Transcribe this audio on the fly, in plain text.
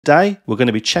Today, we're going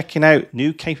to be checking out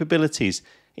new capabilities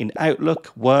in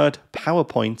Outlook, Word,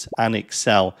 PowerPoint, and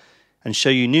Excel, and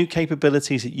show you new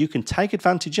capabilities that you can take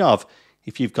advantage of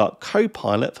if you've got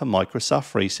Copilot for Microsoft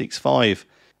 365.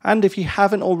 And if you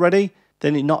haven't already,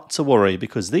 then not to worry,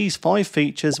 because these 5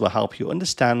 features will help you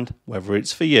understand whether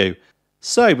it's for you.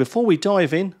 So before we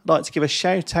dive in, I'd like to give a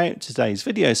shout out to today's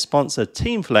video sponsor,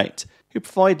 Teamflect, who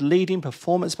provide leading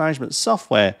performance management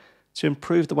software to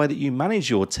improve the way that you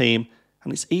manage your team,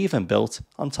 and it's even built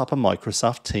on top of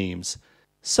Microsoft Teams.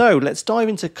 So let's dive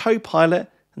into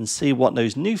Copilot and see what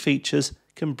those new features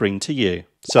can bring to you.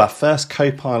 So our first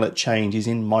Copilot change is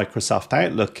in Microsoft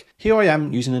Outlook. Here I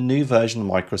am using a new version of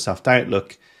Microsoft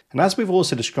Outlook. And as we've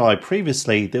also described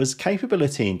previously, there was a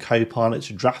capability in Copilot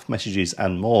to draft messages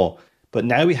and more. But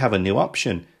now we have a new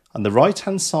option. On the right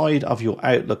hand side of your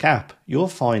Outlook app, you'll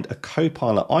find a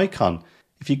Copilot icon.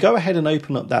 If you go ahead and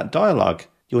open up that dialog,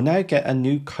 you'll now get a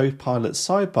new Copilot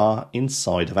sidebar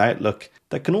inside of Outlook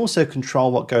that can also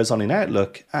control what goes on in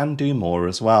Outlook and do more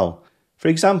as well. For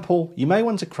example, you may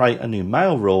want to create a new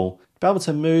mail rule to be able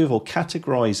to move or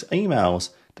categorize emails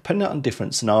depending on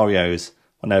different scenarios.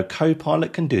 Well, now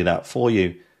Copilot can do that for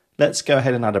you. Let's go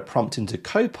ahead and add a prompt into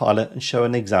Copilot and show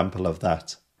an example of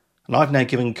that. And I've now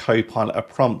given Copilot a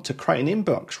prompt to create an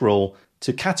inbox rule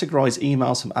to categorize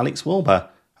emails from Alex Wilbur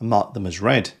and mark them as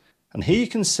read. And here you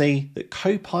can see that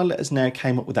Copilot has now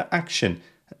came up with that action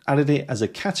and added it as a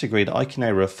category that I can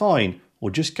now refine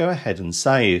or just go ahead and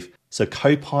save. So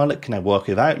Copilot can now work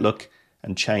with Outlook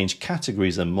and change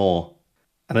categories and more.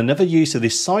 And another use of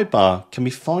this sidebar can be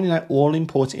finding out all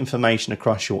important information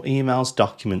across your emails,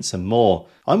 documents and more.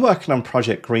 I'm working on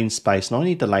Project Greenspace and I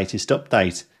need the latest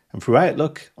update. And through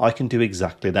Outlook, I can do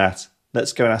exactly that.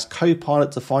 Let's go and ask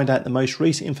Copilot to find out the most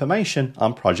recent information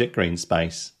on Project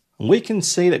Greenspace. And we can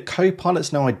see that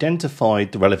Copilot's now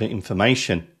identified the relevant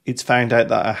information. It's found out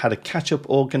that I had a catch-up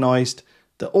organised,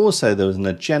 that also there was an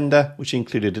agenda which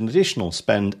included an additional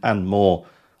spend and more,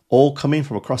 all coming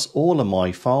from across all of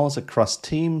my files across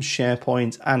Teams,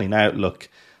 SharePoint and in Outlook.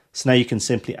 So now you can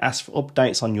simply ask for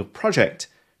updates on your project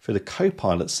through the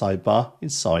Copilot sidebar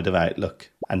inside of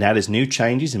Outlook. And now there's new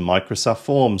changes in Microsoft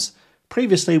Forms.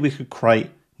 Previously we could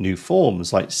create new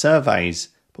forms like surveys,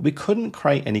 but we couldn't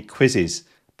create any quizzes.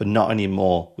 But not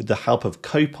anymore. With the help of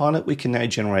Copilot, we can now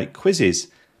generate quizzes.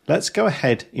 Let's go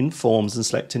ahead in Forms and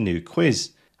select a new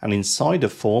quiz. And inside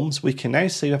of Forms, we can now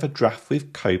see we have a draft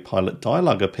with Copilot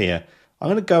dialog appear. I'm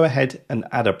going to go ahead and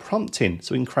add a prompt in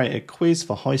so we can create a quiz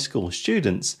for high school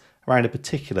students around a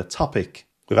particular topic.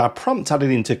 With our prompt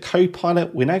added into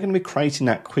Copilot, we're now going to be creating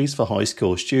that quiz for high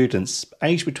school students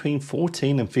aged between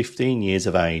 14 and 15 years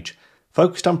of age,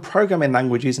 focused on programming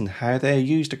languages and how they are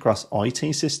used across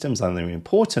IT systems and their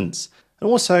importance, and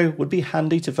also would be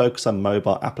handy to focus on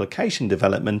mobile application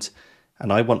development,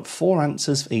 and I want 4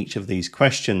 answers for each of these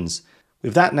questions.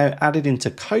 With that now added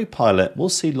into Copilot, we'll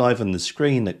see live on the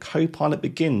screen that Copilot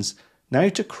begins now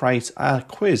to create our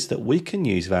quiz that we can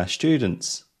use with our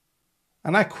students.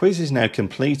 And our quiz is now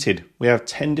completed. We have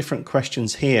 10 different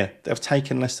questions here that have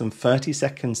taken less than 30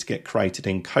 seconds to get created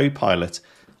in Copilot.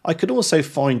 I could also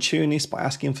fine tune this by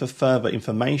asking for further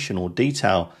information or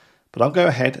detail, but I'll go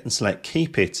ahead and select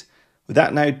keep it. With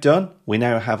that now done, we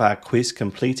now have our quiz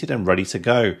completed and ready to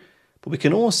go. But we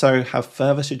can also have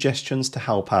further suggestions to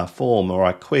help our form or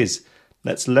our quiz.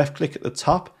 Let's left click at the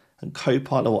top and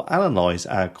Copilot will analyse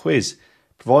our quiz,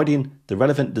 providing the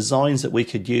relevant designs that we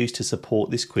could use to support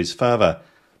this quiz further.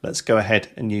 Let's go ahead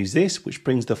and use this, which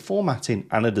brings the formatting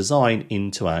and a design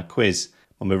into our quiz.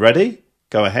 When we're ready,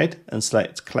 go ahead and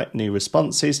select collect new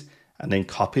responses and then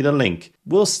copy the link.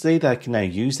 We'll see they can now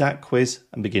use that quiz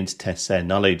and begin to test their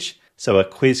knowledge. So a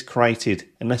quiz created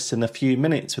in less than a few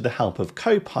minutes with the help of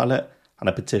Copilot on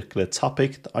a particular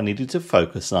topic that I needed to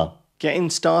focus on. Getting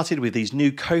started with these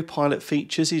new Copilot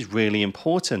features is really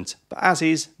important, but as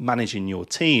is managing your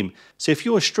team. So if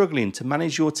you're struggling to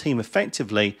manage your team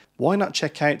effectively, why not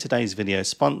check out today's video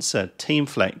sponsor,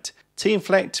 Teamflect.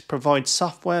 Teamflect provides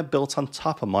software built on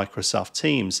top of Microsoft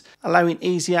Teams, allowing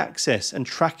easy access and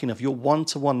tracking of your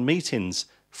one-to-one meetings,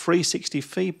 360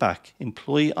 feedback,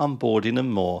 employee onboarding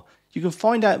and more. You can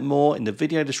find out more in the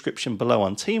video description below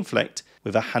on Teamflect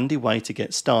with a handy way to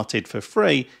get started for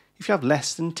free if you have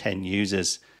less than 10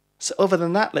 users. So other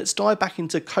than that, let's dive back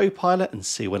into Copilot and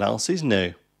see what else is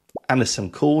new. And there's some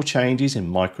cool changes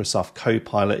in Microsoft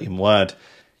Copilot in Word.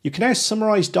 You can now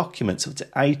summarise documents up to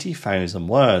 80,000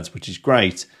 words, which is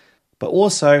great. But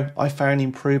also, I found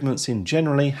improvements in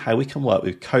generally how we can work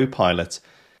with Copilot.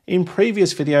 In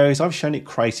previous videos, I've shown it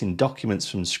creating documents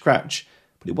from scratch,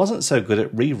 but it wasn't so good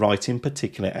at rewriting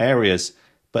particular areas.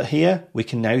 But here, we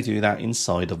can now do that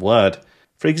inside of Word.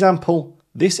 For example,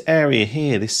 this area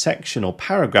here, this section or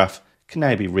paragraph, can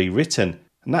now be rewritten,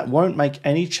 and that won't make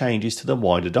any changes to the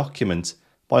wider document.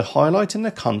 By highlighting the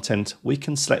content, we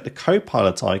can select the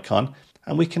Copilot icon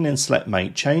and we can then select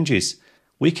Make Changes.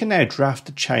 We can now draft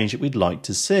the change that we'd like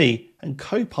to see, and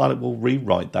Copilot will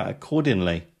rewrite that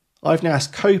accordingly. I've now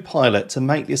asked Copilot to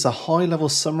make this a high-level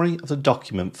summary of the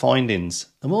document findings,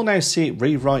 and we'll now see it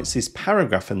rewrites this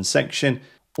paragraph and section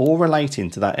all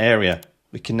relating to that area.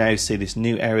 We can now see this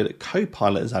new area that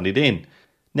Copilot has added in.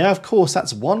 Now, of course,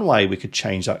 that's one way we could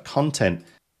change that content,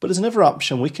 but as another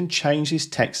option, we can change this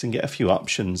text and get a few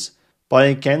options. By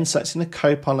again selecting the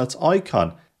Copilot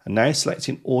icon and now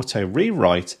selecting Auto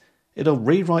Rewrite, it'll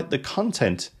rewrite the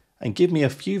content and give me a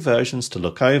few versions to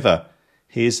look over.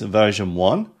 Here's version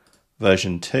 1,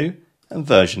 version 2, and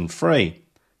version 3.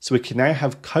 So we can now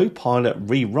have Copilot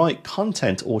rewrite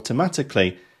content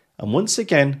automatically, and once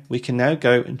again, we can now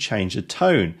go and change the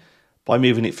tone by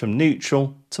moving it from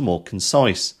neutral to more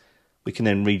concise. We can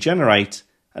then regenerate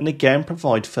and again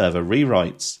provide further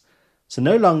rewrites. So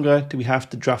no longer do we have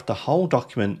to draft a whole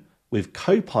document with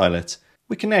Copilot.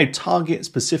 We can now target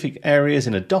specific areas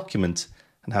in a document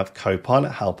and have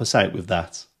Copilot help us out with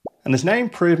that. And there's now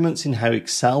improvements in how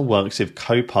Excel works with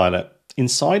Copilot.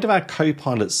 Inside of our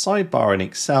Copilot sidebar in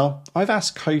Excel, I've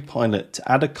asked Copilot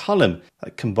to add a column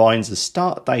that combines the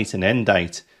start date and end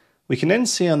date. We can then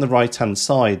see on the right hand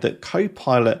side that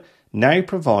Copilot now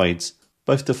provides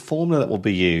both the formula that will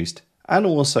be used and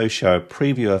also show a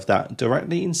preview of that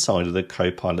directly inside of the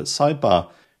Copilot sidebar,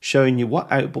 showing you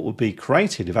what output will be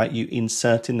created without you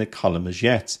inserting the column as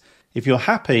yet. If you're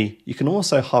happy, you can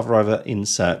also hover over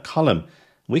Insert Column.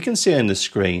 We can see on the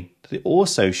screen that it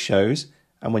also shows,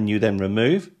 and when you then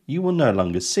remove, you will no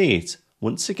longer see it,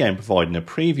 once again providing a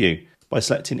preview. By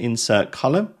selecting Insert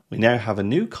Column, we now have a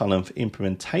new column for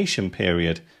implementation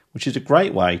period, which is a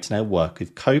great way to now work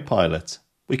with Copilot.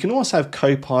 We can also have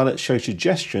Copilot show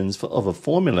suggestions for other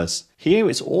formulas. Here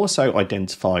it's also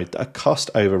identified that a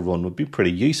cost overrun would be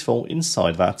pretty useful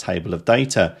inside of our table of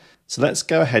data. So let's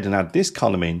go ahead and add this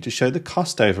column in to show the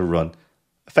cost overrun,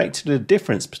 effectively the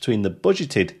difference between the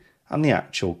budgeted and the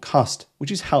actual cost,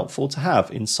 which is helpful to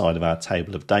have inside of our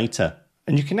table of data.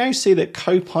 And you can now see that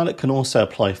Copilot can also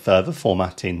apply further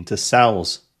formatting to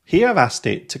cells. Here I've asked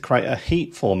it to create a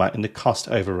heat format in the cost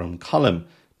overrun column.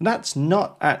 That's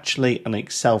not actually an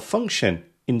Excel function.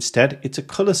 Instead, it's a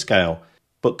color scale.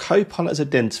 But Copilot has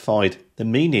identified the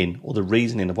meaning or the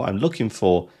reasoning of what I'm looking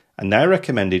for and now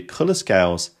recommended color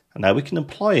scales, and now we can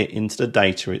apply it into the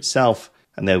data itself.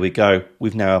 And there we go.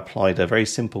 We've now applied a very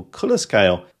simple color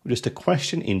scale with just a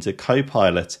question into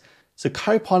Copilot. So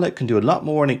Copilot can do a lot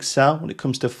more in Excel when it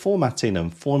comes to formatting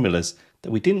and formulas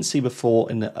that we didn't see before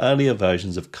in the earlier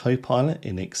versions of Copilot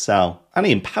in Excel. And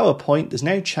in PowerPoint, there's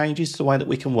now changes to the way that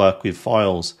we can work with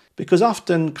files. Because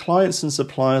often clients and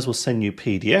suppliers will send you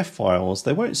PDF files,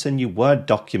 they won't send you Word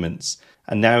documents.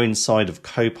 And now inside of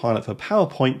Copilot for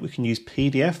PowerPoint, we can use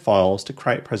PDF files to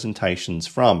create presentations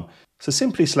from. So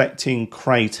simply selecting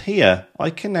Create here,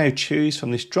 I can now choose from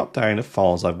this drop down of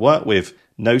files I've worked with,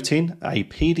 noting a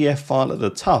PDF file at the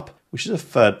top, which is a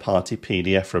third-party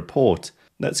PDF report.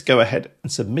 Let's go ahead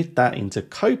and submit that into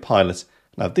Copilot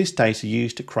and have this data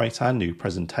used to create our new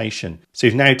presentation. So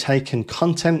we've now taken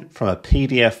content from a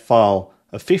PDF file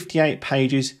of 58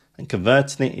 pages and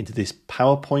converting it into this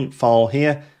PowerPoint file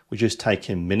here, which has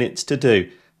taken minutes to do,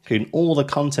 including all the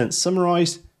content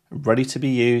summarized and ready to be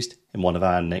used in one of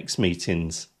our next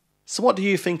meetings. So what do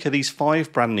you think of these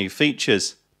 5 brand new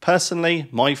features? Personally,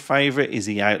 my favourite is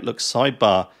the Outlook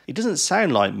sidebar. It doesn't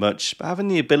sound like much, but having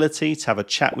the ability to have a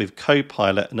chat with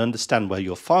Copilot and understand where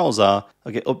your files are,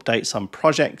 or get updates on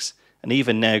projects, and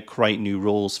even now create new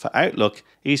rules for Outlook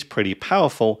is pretty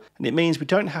powerful, and it means we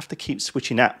don't have to keep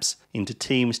switching apps into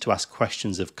Teams to ask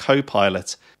questions of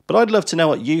Copilot. But I'd love to know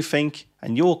what you think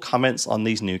and your comments on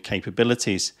these new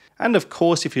capabilities. And of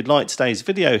course, if you'd like today's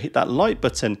video, hit that like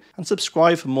button and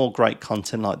subscribe for more great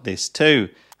content like this too.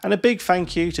 And a big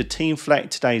thank you to TeamFlect,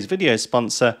 today's video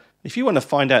sponsor. If you want to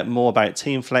find out more about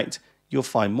TeamFlect, you'll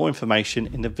find more information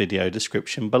in the video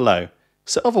description below.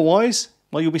 So otherwise,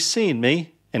 well, you'll be seeing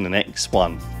me in the next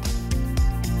one.